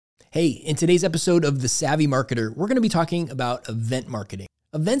Hey, in today's episode of The Savvy Marketer, we're going to be talking about event marketing.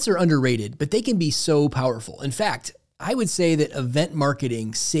 Events are underrated, but they can be so powerful. In fact, I would say that event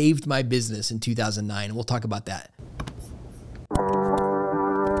marketing saved my business in 2009, and we'll talk about that.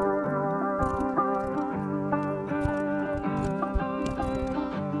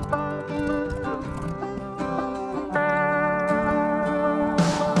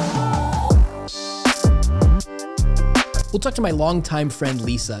 We'll talk to my longtime friend,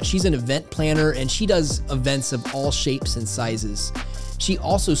 Lisa. She's an event planner and she does events of all shapes and sizes. She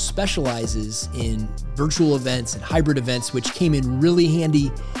also specializes in virtual events and hybrid events, which came in really handy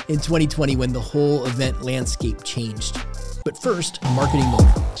in 2020 when the whole event landscape changed. But first, a marketing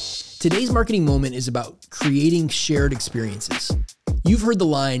moment. Today's marketing moment is about creating shared experiences. You've heard the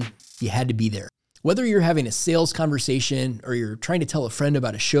line, you had to be there. Whether you're having a sales conversation or you're trying to tell a friend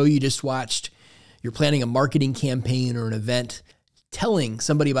about a show you just watched, you're planning a marketing campaign or an event, telling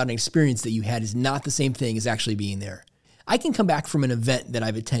somebody about an experience that you had is not the same thing as actually being there. I can come back from an event that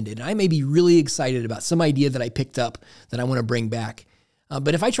I've attended and I may be really excited about some idea that I picked up that I want to bring back.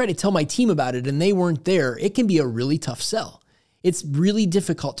 But if I try to tell my team about it and they weren't there, it can be a really tough sell. It's really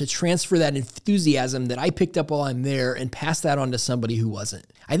difficult to transfer that enthusiasm that I picked up while I'm there and pass that on to somebody who wasn't.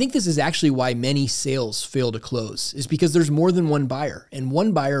 I think this is actually why many sales fail to close, is because there's more than one buyer, and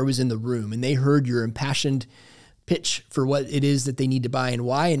one buyer was in the room and they heard your impassioned pitch for what it is that they need to buy and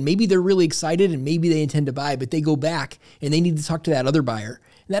why, and maybe they're really excited and maybe they intend to buy, but they go back and they need to talk to that other buyer.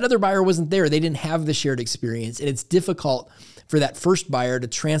 And that other buyer wasn't there. They didn't have the shared experience, and it's difficult for that first buyer to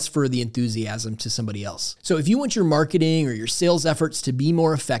transfer the enthusiasm to somebody else. So if you want your marketing or your sales efforts to be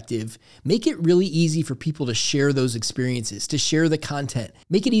more effective, make it really easy for people to share those experiences, to share the content.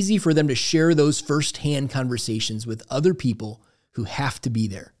 Make it easy for them to share those firsthand conversations with other people who have to be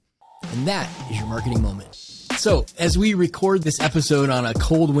there. And that is your marketing moment. So as we record this episode on a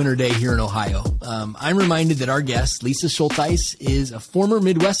cold winter day here in Ohio, I'm reminded that our guest, Lisa Schultheis, is a former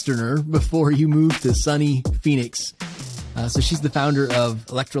Midwesterner before you moved to sunny Phoenix. So she's the founder of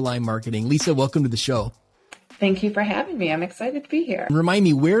Electroline Marketing. Lisa, welcome to the show. Thank you for having me. I'm excited to be here. Remind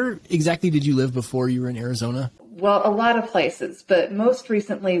me, where exactly did you live before you were in Arizona? Well, a lot of places, but most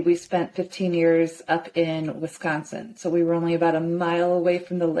recently we spent 15 years up in Wisconsin. So we were only about a mile away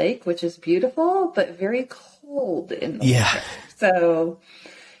from the lake, which is beautiful, but very cold in the winter. So,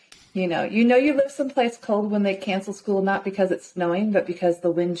 you live someplace cold when they cancel school, not because it's snowing, but because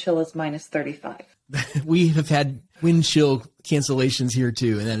the wind chill is minus 35. We have had wind chill cancellations here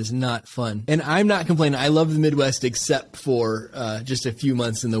too, and that is not fun. And I'm not complaining. I love the Midwest except for just a few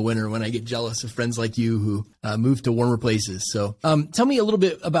months in the winter when I get jealous of friends like you who move to warmer places. So tell me a little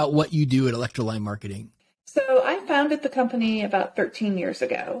bit about what you do at Electroline Marketing. So I founded the company about 13 years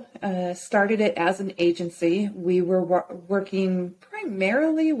ago, started it as an agency. We were working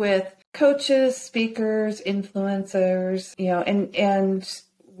primarily with coaches, speakers, influencers, and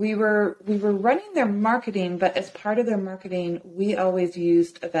we were running their marketing, but as part of their marketing, we always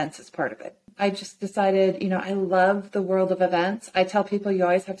used events as part of it. I just decided, I love the world of events. I tell people you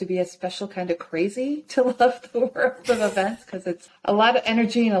always have to be a special kind of crazy to love the world of events because it's a lot of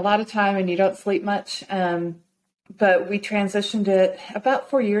energy and a lot of time and you don't sleep much. But we transitioned it about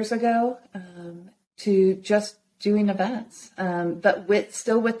 4 years ago to just doing events, but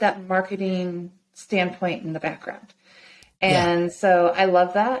with that marketing standpoint in the background. And so I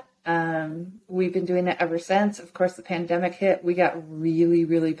love that. We've been doing that ever since. Of course, the pandemic hit. We got really,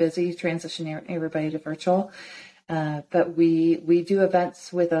 really busy transitioning everybody to virtual. But we do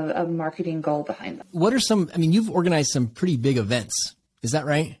events with a marketing goal behind them. What are you've organized some pretty big events. Is that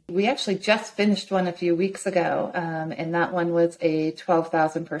right? We actually just finished one a few weeks ago. And that one was a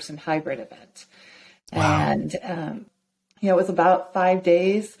 12,000 person hybrid event. Wow. And, it was about 5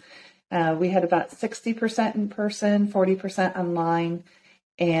 days. We had about 60% in person, 40% online.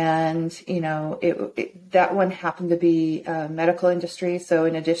 And, that one happened to be medical industry. So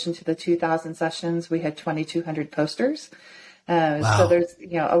in addition to the 2,000 sessions, we had 2,200 posters. Wow. So there's,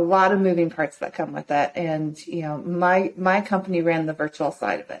 a lot of moving parts that come with that. And, my company ran the virtual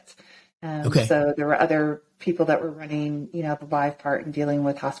side of it. Okay. So there were other people that were running, the live part and dealing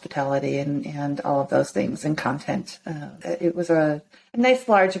with hospitality and all of those things and content. It was a nice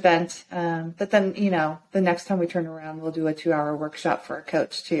large event. But then, the next time we turn around, we'll do a 2-hour workshop for a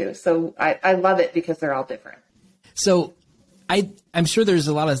coach too. So I love it because they're all different. So I'm sure there's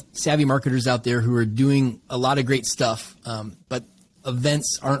a lot of savvy marketers out there who are doing a lot of great stuff, but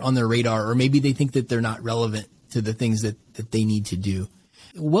events aren't on their radar, or maybe they think that they're not relevant to the things that they need to do.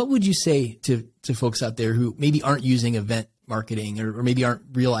 What would you say to folks out there who maybe aren't using event marketing or maybe aren't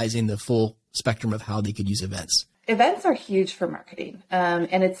realizing the full spectrum of how they could use events? events are huge for marketing.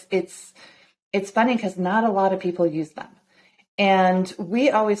 And it's funny because not a lot of people use them. And we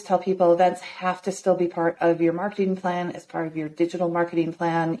always tell people events have to still be part of your marketing plan, as part of your digital marketing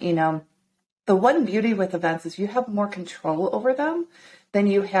plan. The one beauty with events is you have more control over them than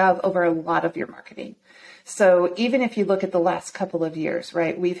you have over a lot of your marketing. So even if you look at the last couple of years,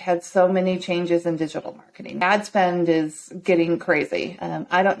 right, we've had so many changes in digital marketing. Ad spend is getting crazy.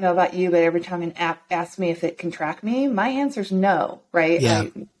 I don't know about you, but every time an app asks me if it can track me, my answer is no, right? Yeah.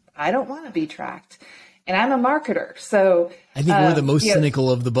 I don't want to be tracked. And I'm a marketer. So I think we're the most cynical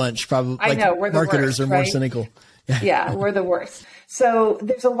of the bunch. Probably. I know, we're the marketers worst, are more right? cynical. Yeah, we're the worst. So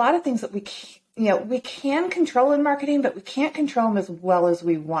there's a lot of things that we can control in marketing, but we can't control them as well as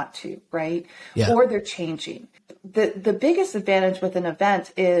we want to, right? Yeah. Or they're changing. The biggest advantage with an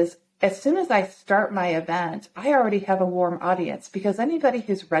event is as soon as I start my event, I already have a warm audience because anybody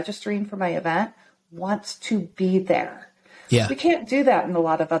who's registering for my event wants to be there. Yeah. We can't do that in a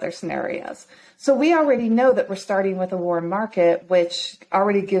lot of other scenarios. So we already know that we're starting with a warm market, which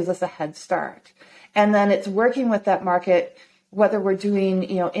already gives us a head start. And then it's working with that market, whether we're doing,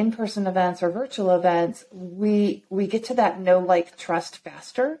 in-person events or virtual events, we get to that know, like, trust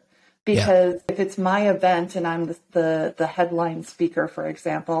faster. Because if it's my event and I'm the headline speaker, for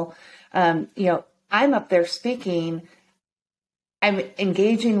example, I'm up there speaking, I'm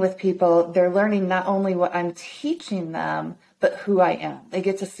engaging with people. They're learning not only what I'm teaching them, but who I am. They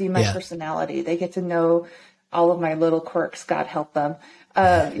get to see my personality. They get to know all of my little quirks, God help them.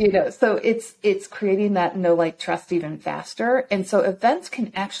 So it's creating that know, like, trust even faster. And so events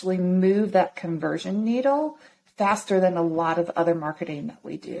can actually move that conversion needle faster than a lot of other marketing that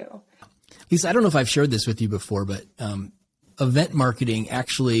we do. Lisa, I don't know if I've shared this with you before, but event marketing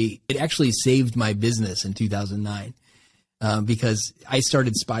actually saved my business in 2009 because I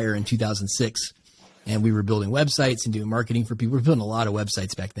started Spire in 2006 and we were building websites and doing marketing for people. We were building a lot of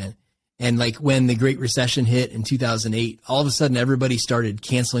websites back then. And like when the Great Recession hit in 2008, all of a sudden everybody started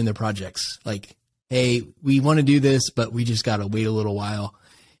canceling their projects. Like, hey, we want to do this, but we just got to wait a little while.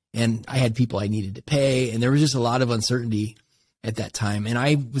 And I had people I needed to pay. And there was just a lot of uncertainty at that time. And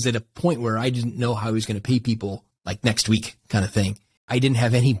I was at a point where I didn't know how I was going to pay people like next week kind of thing. I didn't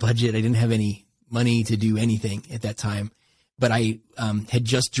have any budget. I didn't have any money to do anything at that time. But I had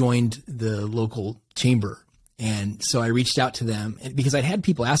just joined the local chamber. And so I reached out to them because I'd had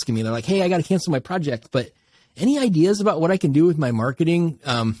people asking me, they're like, hey, I got to cancel my project, but any ideas about what I can do with my marketing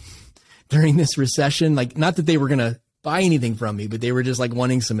during this recession? Like, not that they were going to buy anything from me, but they were just like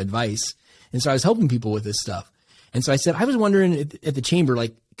wanting some advice. And so I was helping people with this stuff. And so I said, I was wondering at the chamber,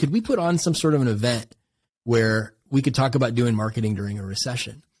 like, could we put on some sort of an event where we could talk about doing marketing during a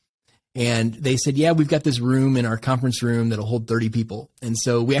recession? And they said, yeah, we've got this room in our conference room that'll hold 30 people. And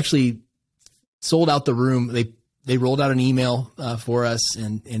so we actually sold out the room. They rolled out an email for us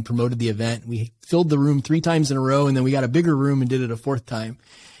and promoted the event. We filled the room 3 times in a row, and then we got a bigger room and did it a 4th time.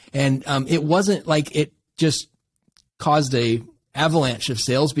 And it wasn't like it just caused a avalanche of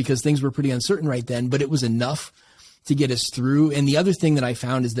sales because things were pretty uncertain right then, but it was enough to get us through. And the other thing that I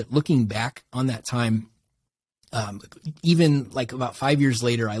found is that looking back on that time, even like about 5 years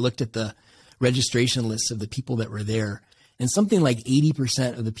later, I looked at the registration lists of the people that were there, and something like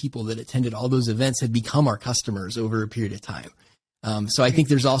 80% of the people that attended all those events had become our customers over a period of time. So I think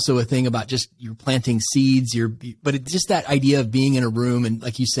there's also a thing about just you're planting seeds, but it's just that idea of being in a room and,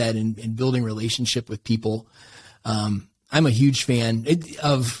 like you said, and building relationship with people. I'm a huge fan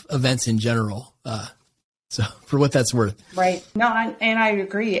of events in general. So for what that's worth. Right. No, and I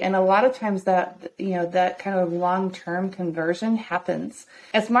agree. And a lot of times that kind of long-term conversion happens.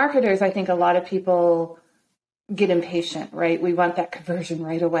 As marketers, I think a lot of people get impatient, right? We want that conversion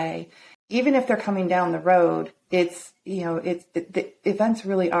right away. Even if they're coming down the road, the events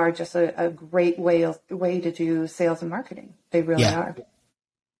really are just a great way to do sales and marketing. They really are.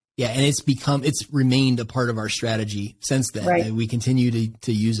 Yeah, and it's remained a part of our strategy since then. Right. And we continue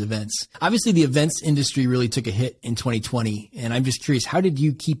to use events. Obviously, the events industry really took a hit in 2020. And I'm just curious, how did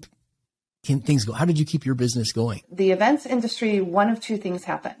you keep things go? How did you keep your business going? The events industry, one of 2 things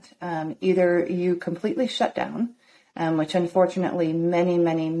happened. Either you completely shut down, which unfortunately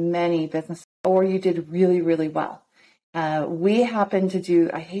many businesses, or you did really, really well. We happened to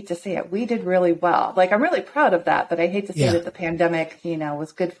do, I hate to say it, we did really well. Like, I'm really proud of that, but I hate to say that the pandemic,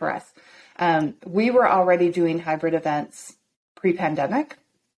 was good for us. We were already doing hybrid events pre-pandemic.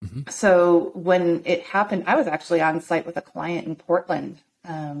 Mm-hmm. So when it happened, I was actually on site with a client in Portland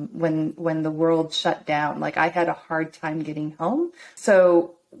when the world shut down. Like, I had a hard time getting home.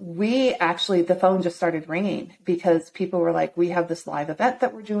 So the phone just started ringing because people were like, we have this live event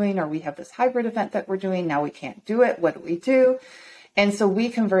that we're doing, or we have this hybrid event that we're doing. Now we can't do it. What do we do? And so we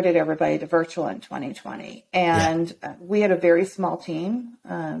converted everybody to virtual in 2020. And we had a very small team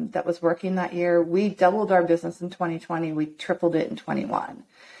that was working that year. We doubled our business in 2020. We tripled it in 21.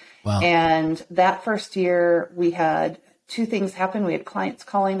 Wow. And that first year, we had two things happen. We had clients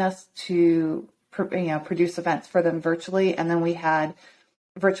calling us to produce events for them virtually. And then we had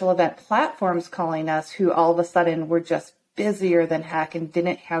virtual event platforms calling us who all of a sudden were just busier than heck and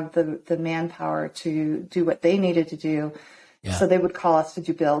didn't have the manpower to do what they needed to do. Yeah. So they would call us to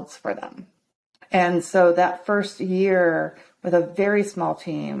do builds for them. And so that first year with a very small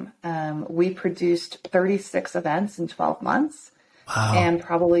team, we produced 36 events in 12 months. Wow. And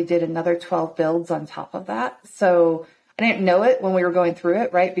probably did another 12 builds on top of that. So I didn't know it when we were going through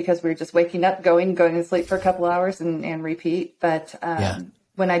it, right? Because we were just waking up, going to sleep for a couple hours and repeat. But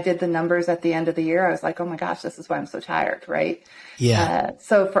when I did the numbers at the end of the year, I was like, oh my gosh, this is why I'm so tired, right? Yeah.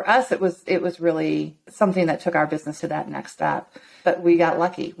 So for us, it was really something that took our business to that next step. But we got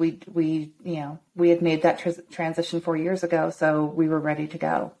lucky. We had made that transition 4 years ago, so we were ready to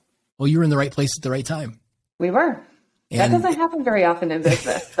go. Well, you were in the right place at the right time. We were. And that doesn't happen very often in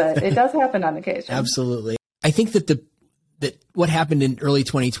business, but it does happen on occasion. Absolutely. I think that that what happened in early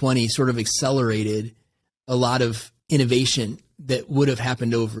 2020 sort of accelerated a lot of innovation that would have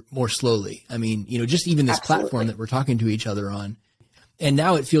happened over more slowly. I mean, just even this platform that we're talking to each other on. And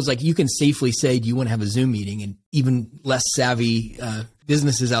now it feels like you can safely say, do you want to have a Zoom meeting? And even less savvy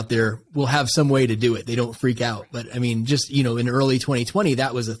businesses out there will have some way to do it. They don't freak out. But I mean, just, in early 2020,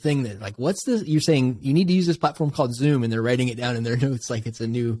 that was a thing that like, what's this? You're saying you need to use this platform called Zoom, and they're writing it down in their notes like it's a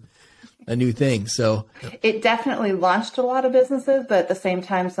new thing. So it definitely launched a lot of businesses, but at the same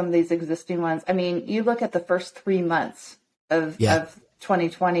time, some of these existing ones, I mean, you look at the first 3 months of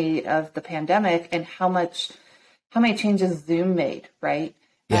 2020 of the pandemic and how many changes Zoom made, right?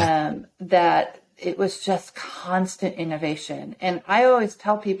 Yeah. That it was just constant innovation. And I always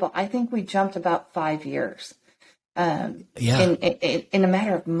tell people, I think we jumped about 5 years in a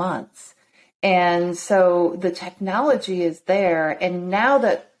matter of months. And so the technology is there. And now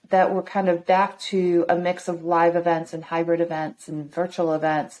that we're kind of back to a mix of live events and hybrid events and virtual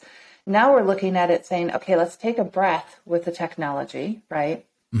events, now we're looking at it saying, okay, let's take a breath with the technology, right?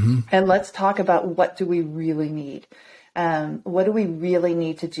 Mm-hmm. And let's talk about what do we really need? What do we really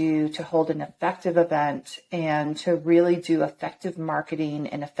need to do to hold an effective event and to really do effective marketing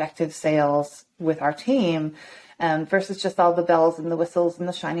and effective sales with our team versus just all the bells and the whistles and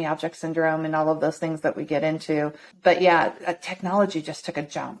the shiny object syndrome and all of those things that we get into. But technology just took a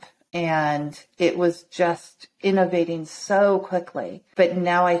jump. And it was just innovating so quickly. But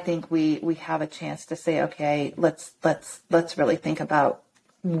now I think we have a chance to say, okay, let's really think about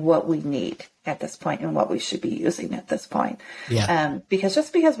what we need at this point and what we should be using at this point. Yeah. Because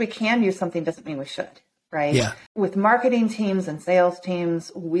just because we can use something doesn't mean we should, right? Yeah. With marketing teams and sales teams,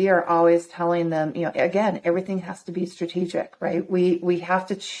 we are always telling them, again, everything has to be strategic, right? We have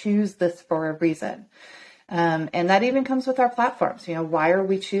to choose this for a reason. And that even comes with our platforms. Why are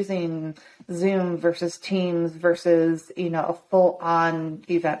we choosing Zoom versus Teams versus, a full-on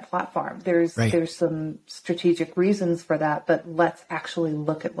event platform? There's some strategic reasons for that, but let's actually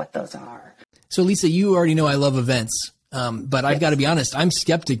look at what those are. So Lisa, you already know I love events, but I've got to be honest, I'm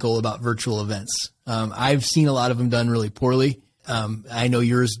skeptical about virtual events. I've seen a lot of them done really poorly. I know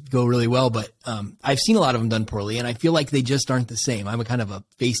yours go really well, but I've seen a lot of them done poorly, and I feel like they just aren't the same. I'm a kind of a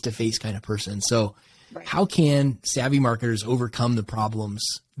face-to-face kind of person. So how can savvy marketers overcome the problems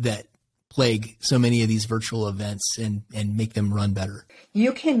that plague so many of these virtual events and make them run better?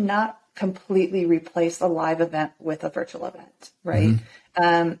 You cannot completely replace a live event with a virtual event, right?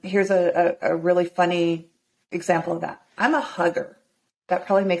 Mm-hmm. Here's a really funny example of that. I'm a hugger. That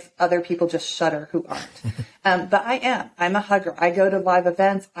probably makes other people just shudder who aren't. But I am. I'm a hugger. I go to live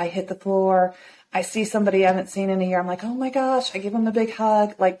events. I hit the floor. I see somebody I haven't seen in a year. I'm like, oh my gosh, I give them a big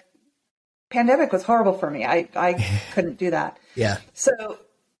hug. Like, pandemic was horrible for me. I couldn't do that. Yeah. So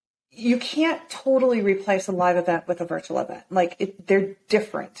you can't totally replace a live event with a virtual event. They're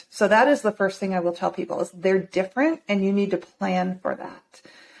different. So that is the first thing I will tell people is they're different and you need to plan for that.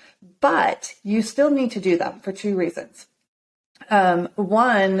 But you still need to do them for two reasons.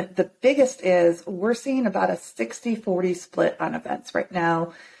 One, the biggest is we're seeing about a 60-40 split on events right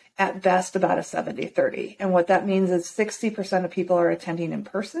now, at best about a 70-30. And what that means is 60% of people are attending in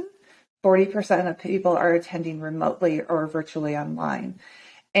person, 40% of people are attending remotely or virtually online.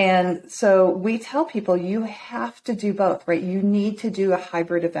 And so we tell people you have to do both, right? You need to do a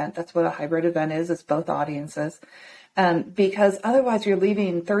hybrid event. That's what a hybrid event is. It's both audiences. because otherwise you're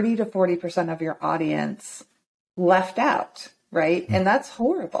leaving 30 to 40% of your audience left out, right? And that's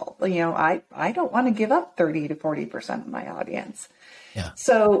horrible. I don't want to give up 30 to 40% of my audience. Yeah.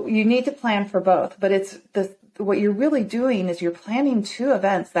 So you need to plan for both, but what you're really doing is you're planning two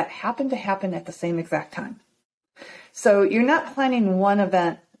events that happen to happen at the same exact time. So you're not planning one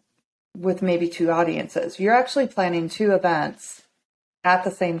event with maybe two audiences. You're actually planning two events at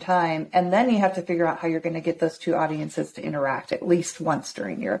the same time. And then you have to figure out how you're going to get those two audiences to interact at least once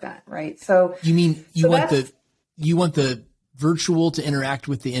during your event, right? So you mean you want the virtual to interact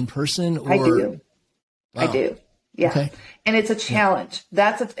with the in-person? Or? I do. Wow. I do. Yeah. Okay. And it's a challenge.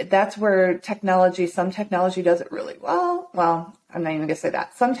 Yeah. That's where some technology does it really well. Well, I'm not even going to say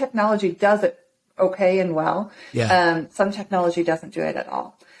that. Some technology does it okay and well. Yeah. Some technology doesn't do it at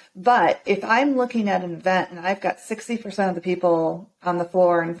all. But if I'm looking at an event and I've got 60% of the people on the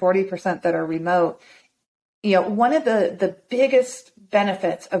floor and 40% that are remote, one of the biggest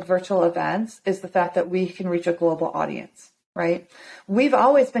benefits of virtual events is the fact that we can reach a global audience, right? We've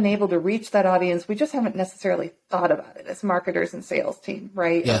always been able to reach that audience. We just haven't necessarily thought about it as marketers and sales team,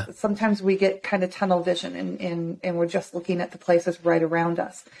 right? Yeah. Sometimes we get kind of tunnel vision and we're just looking at the places right around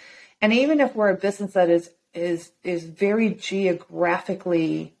us. And even if we're a business that is very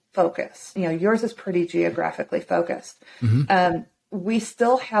geographically focused, yours is pretty geographically focused. Mm-hmm. We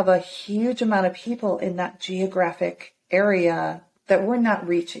still have a huge amount of people in that geographic area that we're not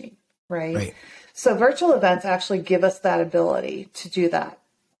reaching, right? So virtual events actually give us that ability to do that,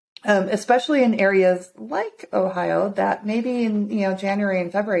 especially in areas like Ohio that maybe in January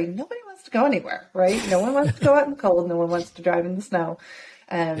and February, nobody wants to go anywhere, right? No one wants to go out in the cold. No one wants to drive in the snow.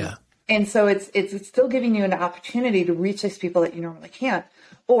 And so it's still giving you an opportunity to reach these people that you normally can't.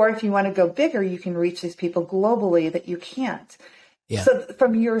 Or if you want to go bigger, you can reach these people globally that you can't. Yeah. So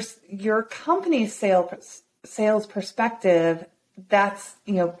from your company's sales perspective, that's,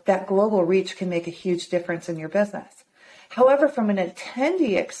 that global reach can make a huge difference in your business. However, from an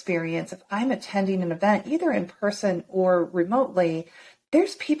attendee experience, if I'm attending an event, either in person or remotely,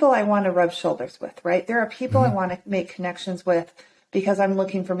 there's people I want to rub shoulders with, right? There are people I want to make connections with because I'm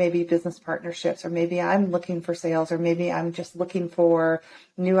looking for maybe business partnerships, or maybe I'm looking for sales, or maybe I'm just looking for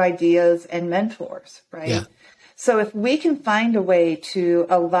new ideas and mentors, right? Yeah. So if we can find a way to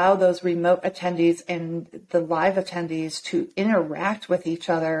allow those remote attendees and the live attendees to interact with each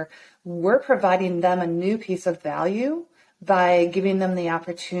other, we're providing them a new piece of value by giving them the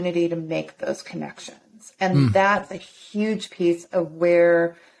opportunity to make those connections. And that's a huge piece of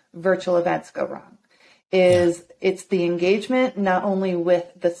where virtual events go wrong. It's the engagement, not only with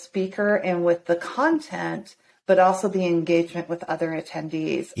the speaker and with the content, but also the engagement with other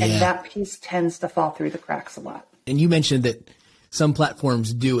attendees. Yeah. And that piece tends to fall through the cracks a lot. And you mentioned that some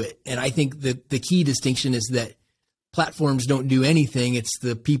platforms do it. And I think that the key distinction is that platforms don't do anything. It's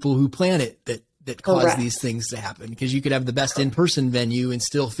the people who plan it that cause these things to happen. Because you could have the best in-person venue and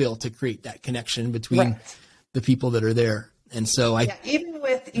still fail to create that connection between the people that are there. And so even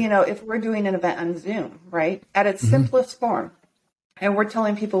with, if we're doing an event on Zoom, right, at its simplest form, and we're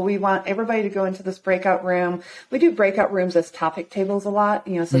telling people we want everybody to go into this breakout room. We do breakout rooms as topic tables a lot,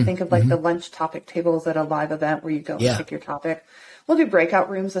 so think of like the lunch topic tables at a live event where you go and pick your topic. We'll do breakout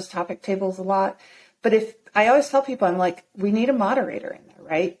rooms as topic tables a lot. But if I always tell people, I'm like, we need a moderator in there,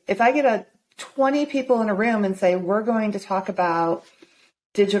 right? If I get 20 people in a room and say, we're going to talk about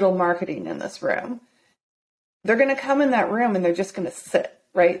digital marketing in this room, they're going to come in that room and they're just going to sit,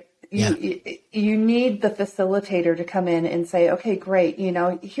 right? You need the facilitator to come in and say, okay, great.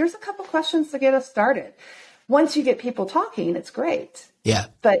 Here's a couple questions to get us started. Once you get people talking, it's great. Yeah.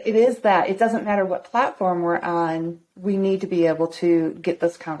 But it doesn't matter what platform we're on. We need to be able to get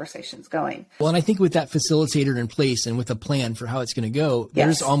those conversations going. Well, and I think with that facilitator in place and with a plan for how it's going to go,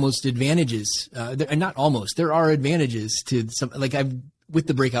 there's almost advantages. There are advantages to some, with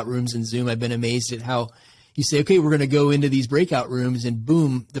the breakout rooms in Zoom. I've been amazed at how you say, okay, we're going to go into these breakout rooms, and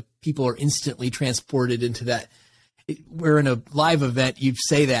boom, the people are instantly transported into that. Where in a live event, you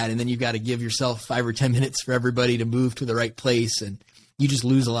say that, and then you've got to give yourself 5 or 10 minutes for everybody to move to the right place, and you just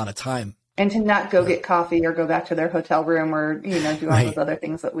lose a lot of time. And to not go get coffee or go back to their hotel room or, do all those other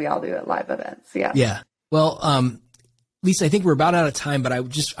things that we all do at live events. Yeah. Yeah. Well, Lisa, I think we're about out of time, but I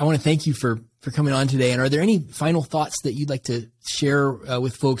want to thank you for coming on today. And are there any final thoughts that you'd like to share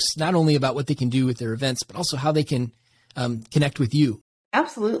with folks, not only about what they can do with their events, but also how they can connect with you?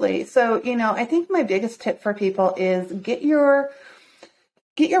 Absolutely. So, I think my biggest tip for people is get your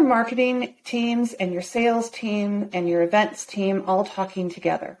get your marketing teams and your sales team and your events team all talking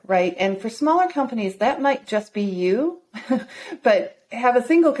together, right? And for smaller companies, that might just be you, but have a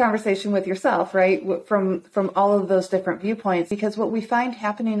single conversation with yourself, right? From all of those different viewpoints, because what we find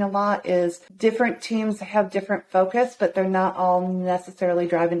happening a lot is different teams have different focus, but they're not all necessarily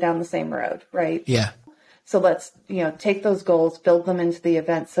driving down the same road, right? Yeah. So let's, take those goals, build them into the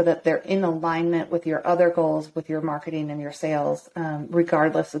event so that they're in alignment with your other goals, with your marketing and your sales,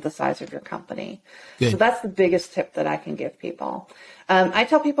 regardless of the size of your company. Good. So that's the biggest tip that I can give people. I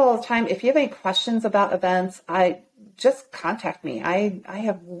tell people all the time, if you have any questions about events, just contact me. I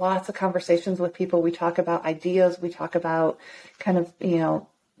have lots of conversations with people. We talk about ideas. We talk about kind of,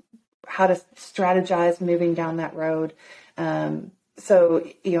 how to strategize moving down that road.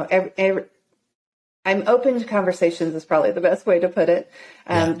 I'm open to conversations is probably the best way to put it.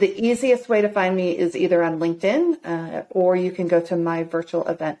 The easiest way to find me is either on LinkedIn, or you can go to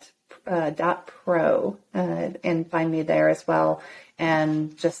myvirtualevent.pro and find me there as well,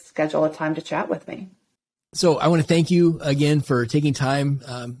 and just schedule a time to chat with me. So I want to thank you again for taking time.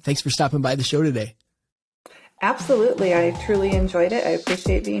 Thanks for stopping by the show today. Absolutely. I truly enjoyed it. I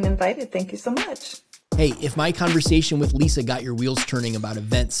appreciate being invited. Thank you so much. Hey, if my conversation with Lisa got your wheels turning about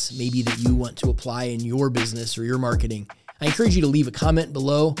events, maybe that you want to apply in your business or your marketing, I encourage you to leave a comment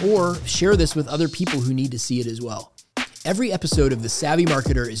below or share this with other people who need to see it as well. Every episode of The Savvy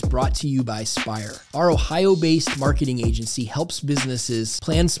Marketer is brought to you by Spire. Our Ohio-based marketing agency helps businesses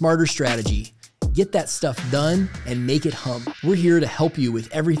plan smarter strategy, get that stuff done, and make it hum. We're here to help you with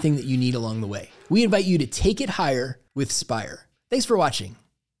everything that you need along the way. We invite you to take it higher with Spire. Thanks for watching.